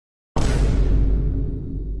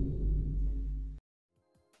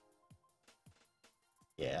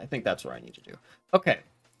Yeah, I think that's what I need to do. Okay.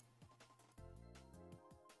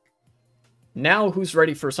 Now who's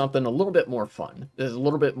ready for something a little bit more fun? There's a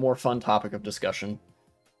little bit more fun topic of discussion.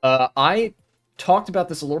 I talked about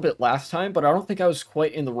this a little bit last time, but I don't think I was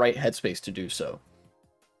quite in the right headspace to do so.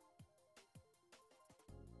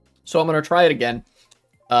 So I'm going to try it again.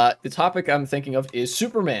 The topic I'm thinking of is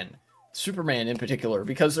Superman. Superman in particular,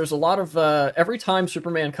 because there's a lot of, every time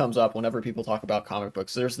Superman comes up, whenever people talk about comic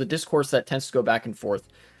books, there's the discourse that tends to go back and forth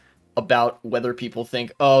about whether people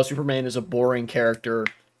think, oh, Superman is a boring character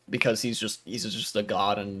because he's just a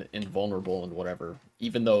god and invulnerable and whatever,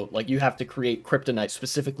 even though, like, you have to create kryptonite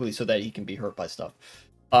specifically so that he can be hurt by stuff.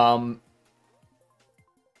 And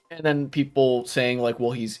then people saying, like,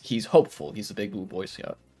 well, he's hopeful, he's a big blue Boy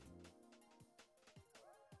Scout.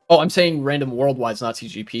 Oh, I'm saying random worldwide's not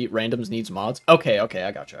CGP. Randoms needs mods. Okay, I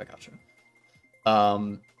gotcha.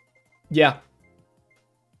 Yeah.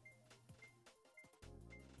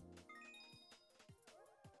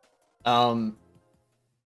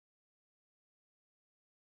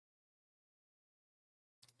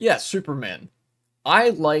 Yeah, Superman. I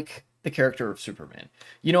like the character of Superman.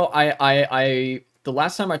 You know, the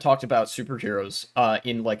last time I talked about superheroes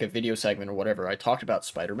in like a video segment or whatever, I talked about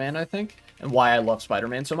Spider-Man, I think, and why I love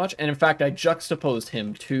Spider-Man so much. And in fact, I juxtaposed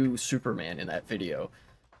him to Superman in that video.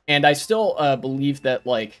 And I still believe that,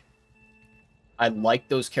 like, I like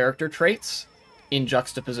those character traits in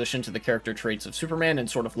juxtaposition to the character traits of Superman and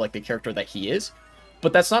sort of like the character that he is.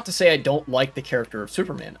 But that's not to say I don't like the character of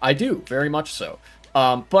Superman. I do, very much so.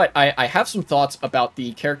 But I have some thoughts about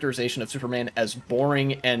the characterization of Superman as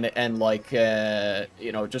boring and like,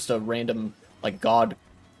 you know, just a random, like, god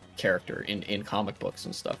character in comic books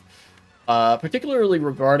and stuff. Particularly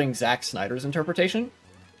regarding Zack Snyder's interpretation.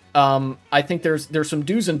 I think there's some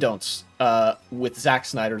do's and don'ts with Zack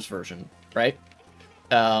Snyder's version, right?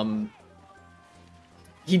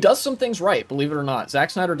 He does some things right, believe it or not. Zack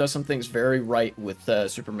Snyder does some things very right with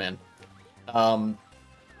Superman.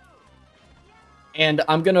 And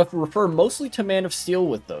I'm going to refer mostly to Man of Steel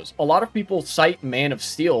with those. A lot of people cite Man of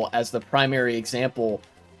Steel as the primary example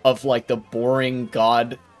of, like, the boring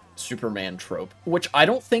god Superman trope, which I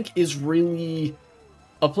don't think is really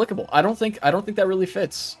applicable. I don't think that really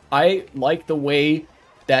fits. I like the way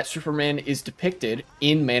that Superman is depicted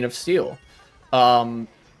in Man of Steel.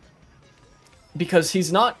 Because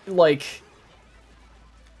he's not, like...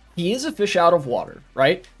 He is a fish out of water,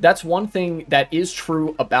 right? That's one thing that is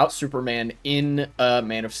true about Superman in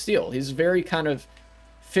Man of Steel. He's a very kind of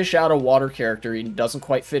fish out of water character. He doesn't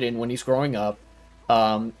quite fit in when he's growing up.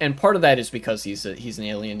 And part of that is because he's an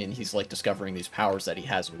alien and he's, like, discovering these powers that he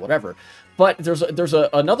has and whatever. But there's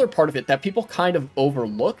another part of it that people kind of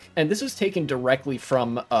overlook, and this is taken directly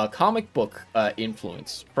from comic book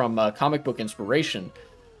influence, from comic book inspiration.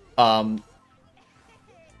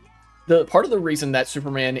 The part of the reason that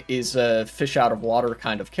Superman is a fish out of water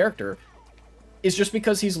kind of character is just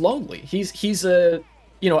because he's lonely. He's a,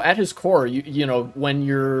 you know, at his core, you know, when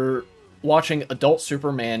you're watching adult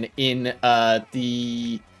Superman in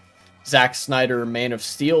the Zack Snyder Man of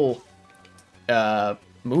Steel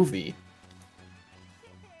movie,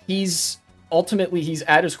 he's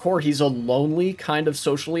at his core, he's a lonely, kind of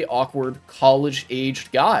socially awkward,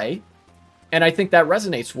 college-aged guy. And I think that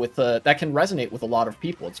resonates with that can resonate with a lot of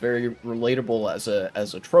people. It's very relatable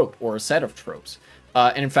as a trope or a set of tropes.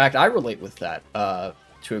 And in fact, I relate with that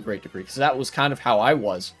to a great degree because that was kind of how I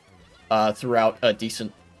was throughout a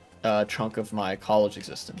decent chunk of my college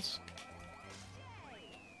existence.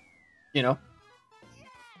 You know,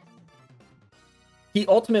 he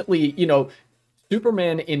ultimately, you know,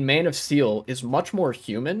 Superman in Man of Steel is much more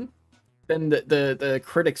human than the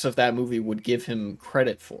critics of that movie would give him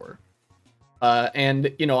credit for.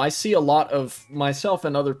 And, you know, I see a lot of myself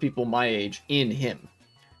and other people my age in him.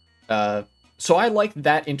 So I like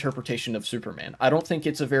that interpretation of Superman. I don't think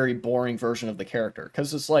it's a very boring version of the character,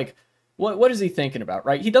 because it's like, what is he thinking about,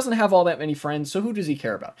 right? He doesn't have all that many friends, so who does he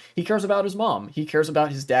care about? He cares about his mom. He cares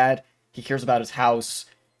about his dad. He cares about his house.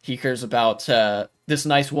 He cares about this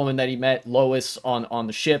nice woman that he met, Lois, on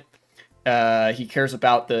the ship. He cares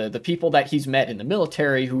about the people that he's met in the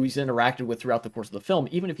military, who he's interacted with throughout the course of the film,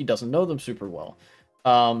 even if he doesn't know them super well.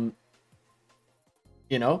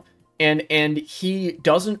 You know? And he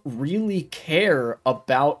doesn't really care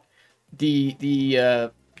about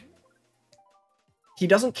he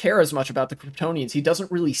doesn't care as much about the Kryptonians. He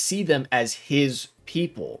doesn't really see them as his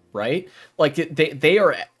people, right? Like, they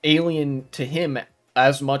are alien to him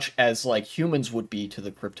as much as, like, humans would be to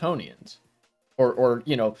the Kryptonians. Or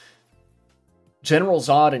you know, General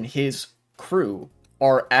Zod and his crew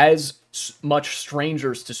are as much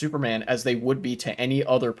strangers to Superman as they would be to any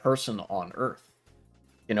other person on Earth.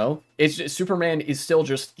 You know, Superman is still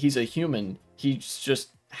just, he's a human. He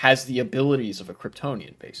just has the abilities of a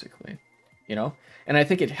Kryptonian, basically. You know, and I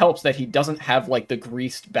think it helps that he doesn't have like the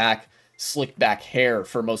greased back, slicked back hair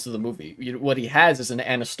for most of the movie. What he has is an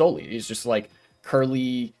Anatoly. He's just like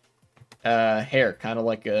curly hair, kind of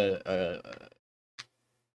like a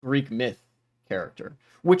Greek myth character,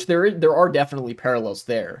 which there are definitely parallels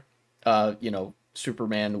there. You know,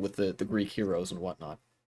 Superman with the Greek heroes and whatnot.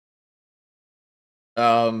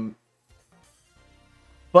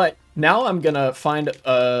 But now I'm gonna find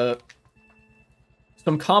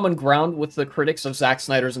some common ground with the critics of Zack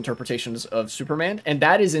Snyder's interpretations of Superman, and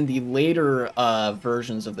that is in the later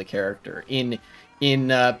versions of the character. In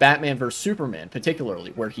Batman vs. Superman,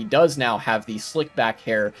 particularly, where he does now have the slick back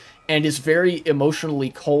hair and is very emotionally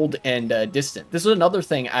cold and distant. This is another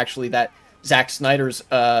thing, actually, that Zack Snyder's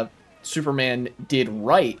Superman did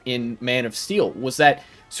right in Man of Steel, was that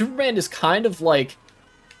Superman is kind of like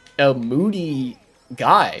a moody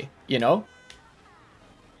guy, you know?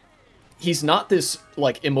 He's not this,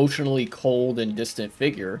 like, emotionally cold and distant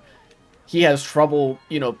figure. He has trouble,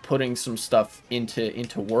 you know, putting some stuff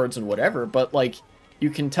into words and whatever, but, like, you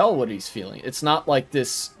can tell what he's feeling. It's not like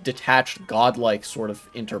this detached, godlike sort of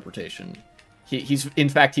interpretation. He's in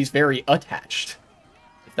fact, he's very attached,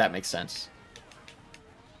 if that makes sense.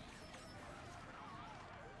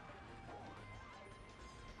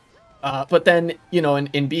 But then, you know, in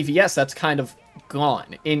BVS, that's kind of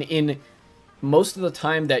gone. In most of the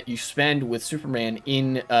time that you spend with Superman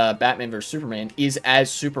in Batman vs. Superman is as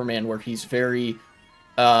Superman, where he's very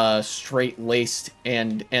straight-laced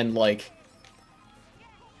and like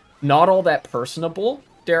not all that personable,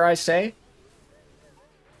 dare I say.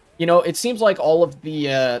 You know, it seems like all of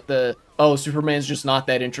the oh, Superman's just not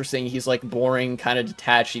that interesting, he's like boring, kind of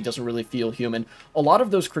detached, he doesn't really feel human. A lot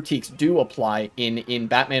of those critiques do apply in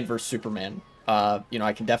Batman vs. Superman. You know,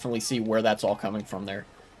 I can definitely see where that's all coming from there.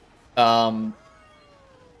 Okay,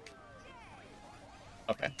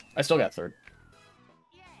 I still got third.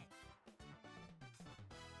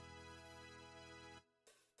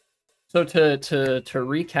 So to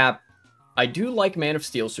recap, I do like Man of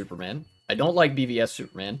Steel Superman. I don't like BVS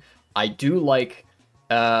Superman. I do like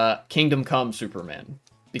Kingdom Come Superman,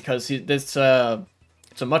 because it's a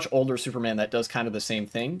much older Superman that does kind of the same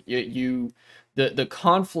thing. The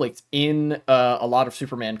conflict in a lot of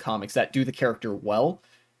Superman comics that do the character well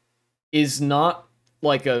is not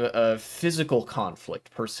like a physical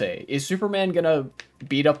conflict per se. Is Superman gonna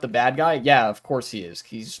beat up the bad guy? Yeah, of course he is.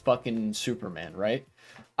 He's fucking Superman, right?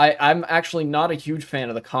 I'm actually not a huge fan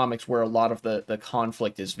of the comics where a lot of the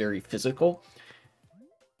conflict is very physical.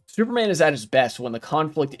 Superman is at his best when the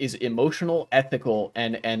conflict is emotional, ethical,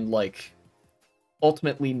 and like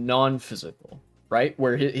ultimately non-physical, right?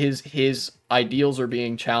 Where his ideals are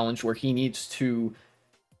being challenged, where he needs to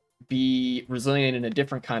be resilient in a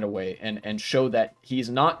different kind of way and show that he's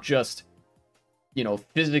not just, you know,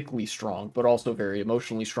 physically strong, but also very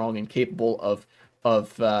emotionally strong and capable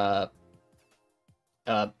of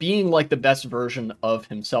being like the best version of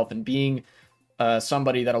himself, and being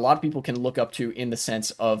somebody that a lot of people can look up to in the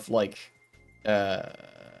sense of like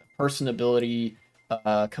personability,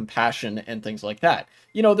 compassion, and things like that.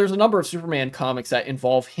 You know, there's a number of Superman comics that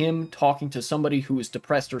involve him talking to somebody who is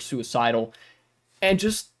depressed or suicidal and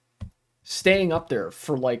just staying up there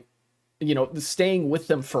for like, you know, staying with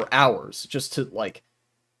them for hours just to like,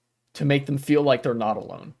 to make them feel like they're not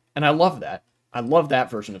alone. And I love that. I love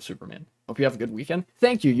that version of Superman. Hope you have a good weekend.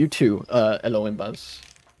 Thank you, you too, Elohim Buzz.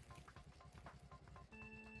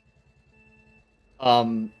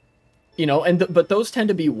 You know, but those tend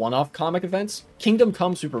to be one-off comic events. Kingdom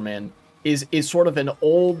Come Superman is sort of an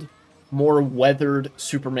old, more weathered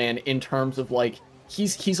Superman in terms of like,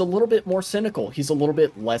 he's a little bit more cynical. He's a little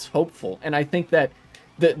bit less hopeful. And I think that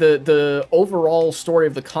the overall story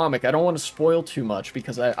of the comic, I don't want to spoil too much,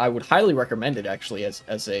 because I would highly recommend it actually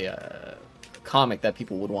as a comic that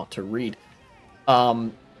people would want to read.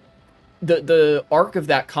 The arc of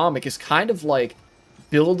that comic is kind of like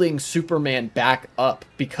building Superman back up,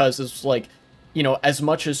 because it's like, you know, as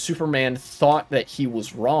much as Superman thought that he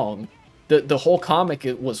was wrong, the whole comic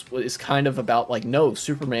is kind of about like, no,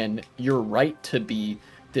 Superman, you're right to be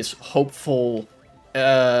this hopeful,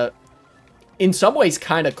 in some ways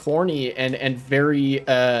kind of corny and very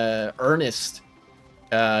earnest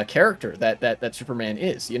character that Superman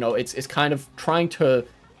is. You know, it's kind of trying to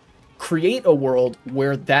create a world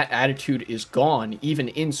where that attitude is gone, even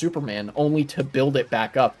in Superman, only to build it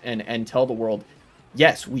back up and tell the world,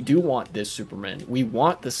 yes, we do want this Superman. We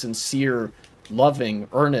want the sincere, loving,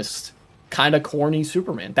 earnest, kind of corny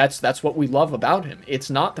Superman. That's what we love about him. It's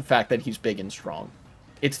not the fact that he's big and strong.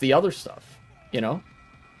 It's the other stuff, you know?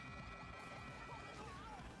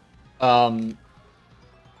 Um,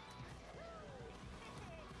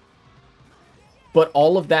 but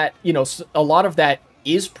all of that, you know, a lot of that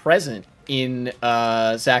is present in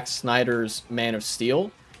Zack Snyder's Man of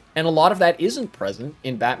Steel, and a lot of that isn't present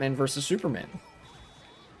in Batman versus Superman.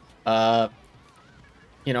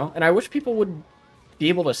 You know, and I wish people would be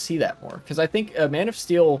able to see that more, because I think Man of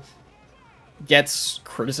Steel gets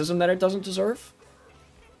criticism that it doesn't deserve.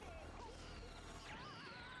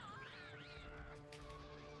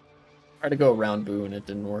 Tried to go around Boo and it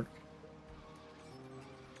didn't work.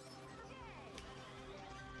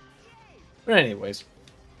 But anyways.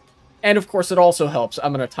 And of course it also helps,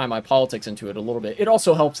 I'm going to tie my politics into it a little bit, it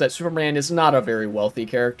also helps that Superman is not a very wealthy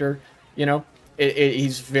character, you know?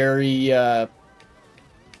 He's very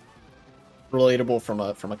relatable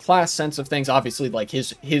from a class sense of things. Obviously, like,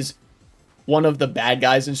 his one of the bad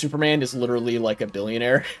guys in Superman is literally like a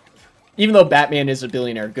billionaire. Even though Batman is a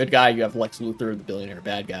billionaire good guy, you have Lex Luthor, the billionaire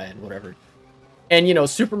bad guy, and whatever. And, you know,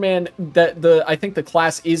 Superman, I think the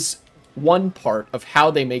class is one part of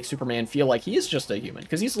how they make Superman feel like he is just a human.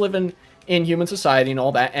 Because he's living in human society and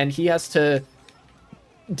all that, and he has to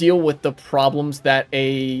deal with the problems that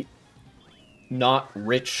a not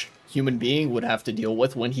rich human being would have to deal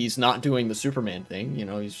with when he's not doing the Superman thing. You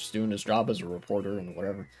know, he's just doing his job as a reporter and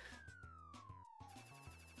whatever.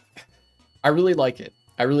 I really like it.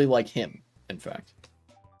 I really like him, in fact.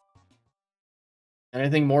 And I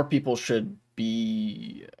think more people should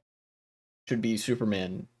be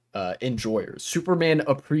Superman enjoyers, Superman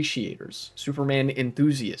appreciators, Superman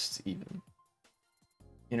enthusiasts, even.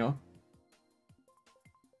 You know?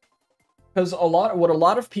 Because what a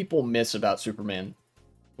lot of people miss about Superman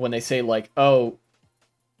when they say, like, oh,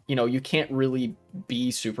 you know, you can't really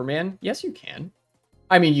be Superman. Yes, you can.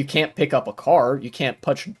 I mean, you can't pick up a car. You can't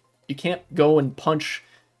go and punch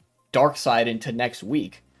Darkseid into next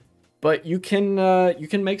week. But you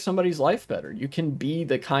can make somebody's life better. You can be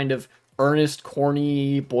the kind of earnest,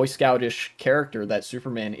 corny, Boy Scoutish character that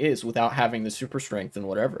Superman is without having the super strength and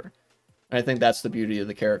whatever. And I think that's the beauty of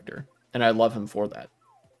the character. And I love him for that.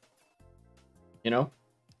 You know?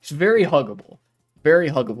 He's very huggable. Very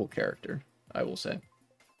huggable character, I will say.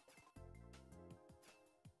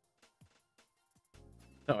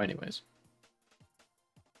 Oh, anyways.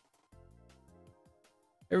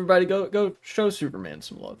 Everybody go show Superman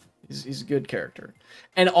some love. He's a good character.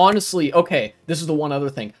 And honestly, okay, this is the one other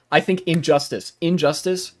thing. I think Injustice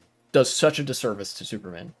does such a disservice to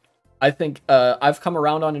Superman. I think I've come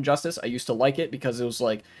around on Injustice. I used to like it because it was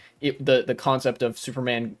like the concept of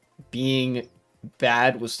Superman being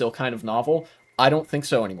bad was still kind of novel. I don't think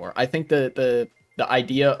so anymore. I think the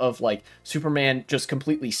idea of, like, Superman just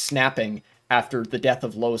completely snapping after the death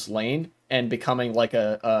of Lois Lane and becoming like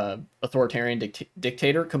a authoritarian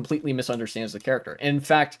dictator completely misunderstands the character. In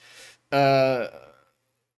fact, Kingdom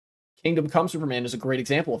Come Superman is a great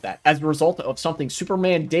example of that. As a result of something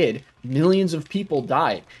Superman did, millions of people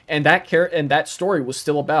died, and that story was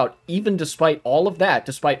still about, even despite all of that,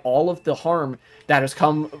 despite all of the harm that has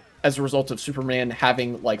come as a result of Superman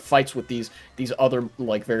having, like, fights with these other,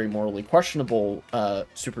 like, very morally questionable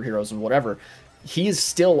superheroes and whatever. He is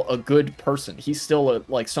still a good person. He's still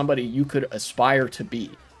like somebody you could aspire to be,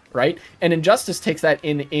 right? And Injustice takes that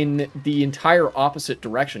in the entire opposite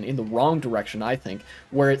direction, in the wrong direction, I think,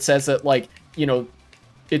 where it says that, like, you know,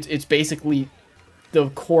 it's basically the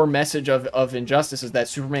core message of Injustice is that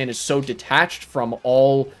Superman is so detached from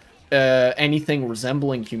all anything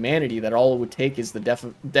resembling humanity that all it would take is the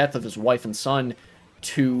death of his wife and son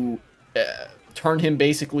to turn him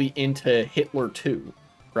basically into Hitler too,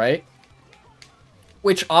 right?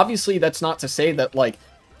 Which, obviously, that's not to say that, like,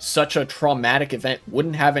 such a traumatic event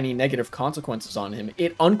wouldn't have any negative consequences on him.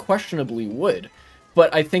 It unquestionably would.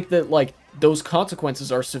 But I think that, like, those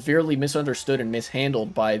consequences are severely misunderstood and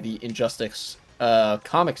mishandled by the Injustice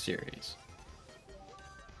comic series.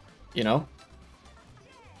 You know?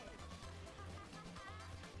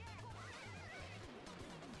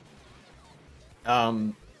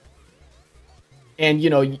 And,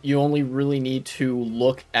 you know, you only really need to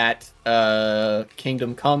look at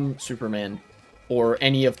Kingdom Come Superman, or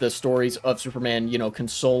any of the stories of Superman, you know,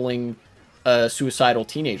 consoling a suicidal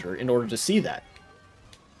teenager in order to see that.